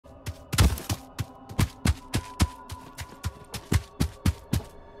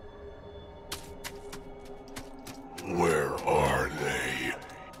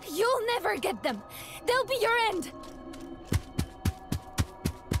never get them. They'll be your end.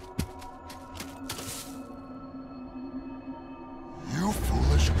 You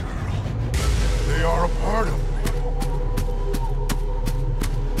foolish girl. They are a part of me.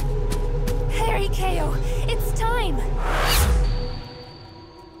 Hurry, Kao. It's time.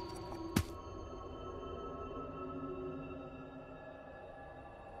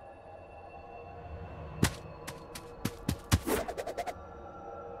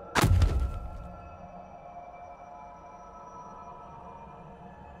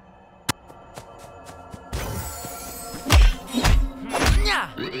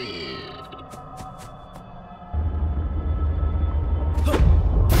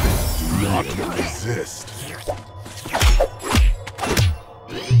 Do not resist.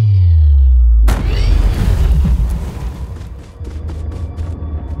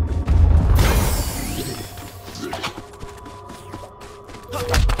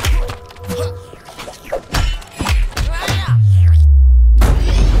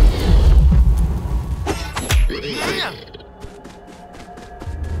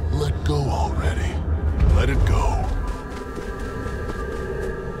 Let go already. Let it go.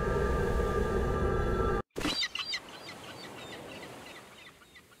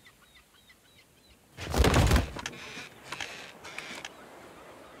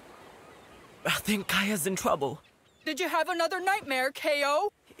 I think Kaya's in trouble. Did you have another nightmare, Kao?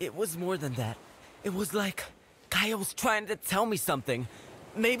 It was more than that. It was like Kaya was trying to tell me something.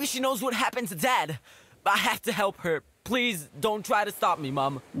 Maybe she knows what happened to Dad. I have to help her. Please don't try to stop me,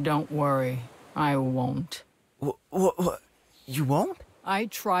 Mom. Don't worry. I won't. What? You won't? I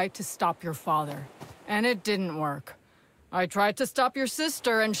tried to stop your father, and it didn't work. I tried to stop your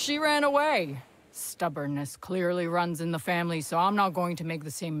sister, and she ran away. Stubbornness clearly runs in the family, so I'm not going to make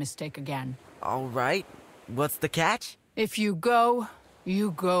the same mistake again. All right. What's the catch? If you go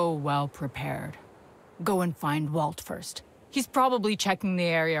well prepared. Go and find Walt first. He's probably checking the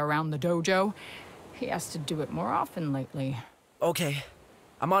area around the dojo. He has to do it more often lately. Okay.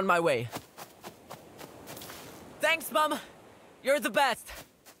 I'm on my way. Thanks, Mom. You're the best.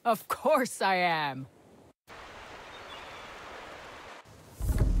 Of course I am.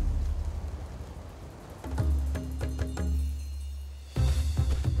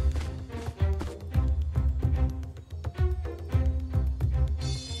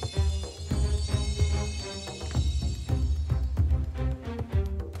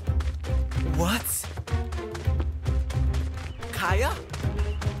 What? Kaya?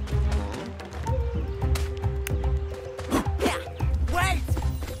 Wait!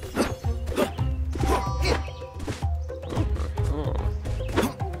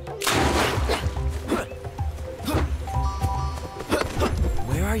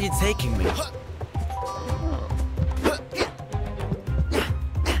 Where are you taking me?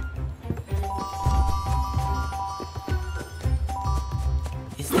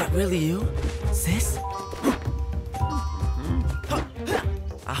 Is that really you, sis?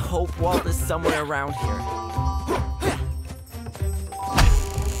 I hope Walt is somewhere around here.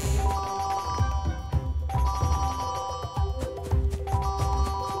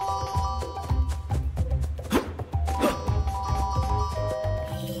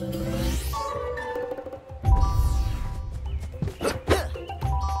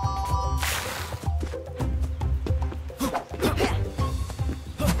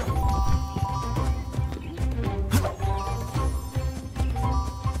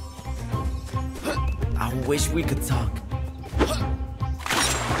 I wish we could talk.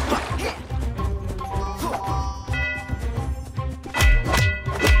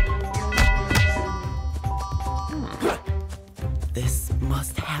 This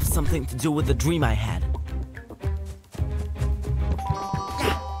must have something to do with the dream I had.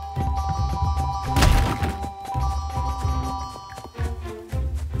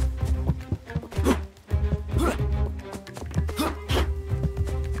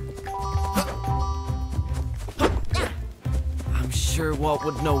 Sure Walt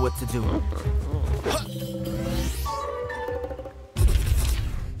would know what to do.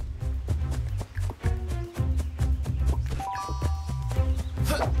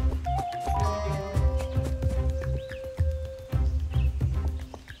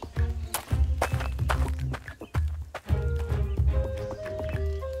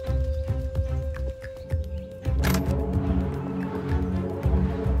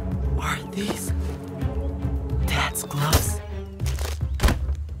 Are these Dad's gloves?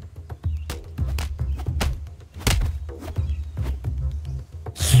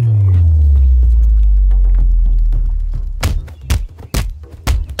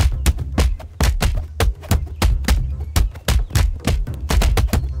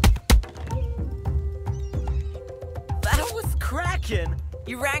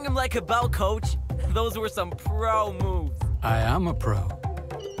 You rang him like a bell, coach. Those were some pro moves. I am a pro.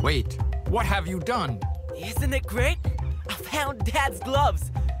 Wait, what have you done? Isn't it great? I found Dad's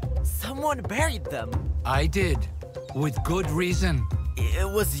gloves. Someone buried them. I did, with good reason. It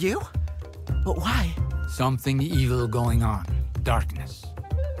was you? But why? Something evil going on. Darkness.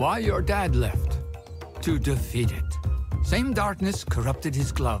 Why your dad left? To defeat it. Same darkness corrupted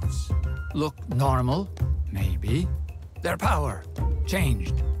his gloves. Look normal, maybe. Their power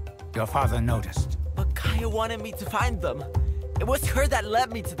changed. Your father noticed. But Kaya wanted me to find them. It was her that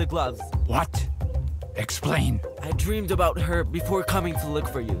led me to the gloves. What? Explain. I dreamed about her before coming to look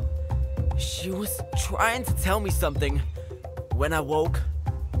for you. She was trying to tell me something. When I woke,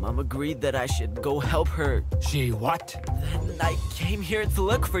 Mom agreed that I should go help her. She what? Then I came here to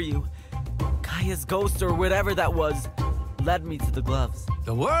look for you. Kaya's ghost or whatever that was led me to the gloves.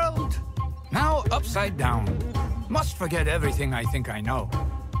 The world? Now upside down. Must forget everything I think I know.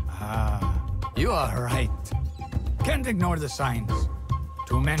 You are right. Can't ignore the signs.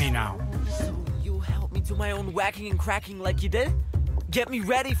 Too many now. So you helped me do my own whacking and cracking like you did? Get me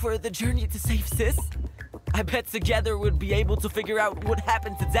ready for the journey to save Sis? I bet together we'd be able to figure out what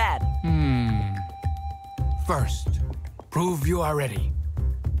happened to Dad. First, prove you are ready.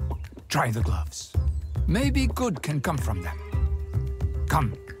 Try the gloves. Maybe good can come from them.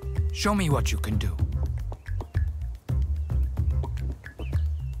 Come, show me what you can do.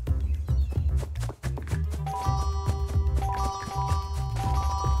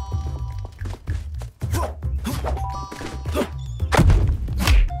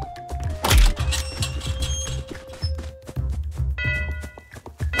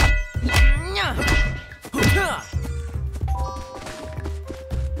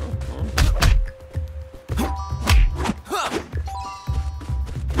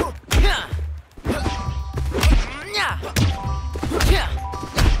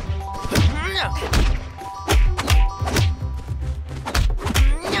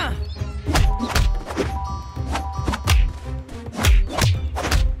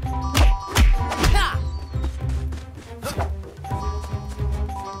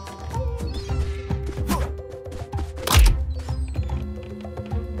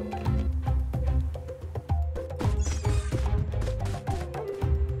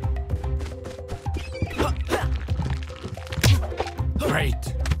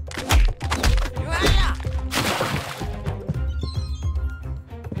 Great.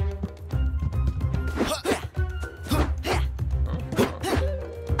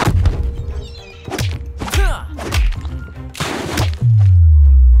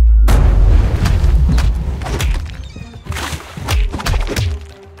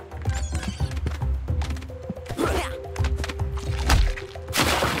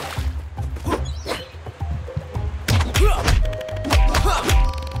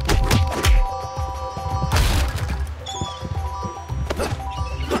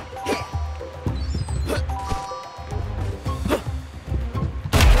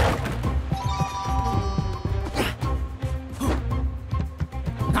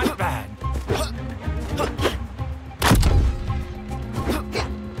 Not bad.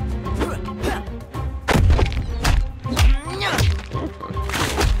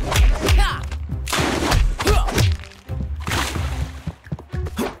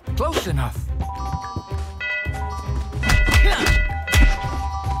 Close enough.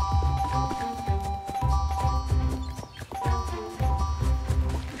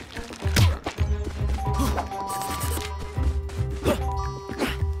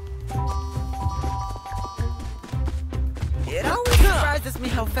 It always surprises me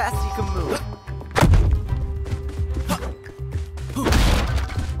how fast he can move.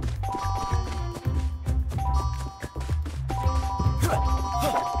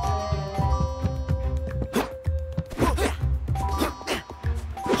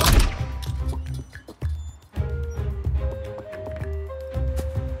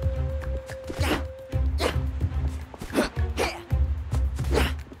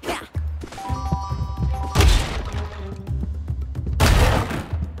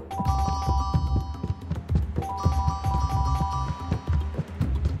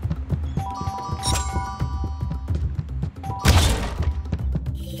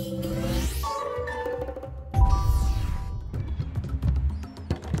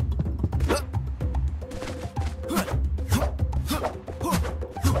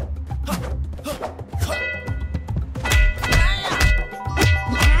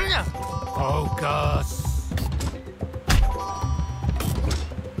 Focus.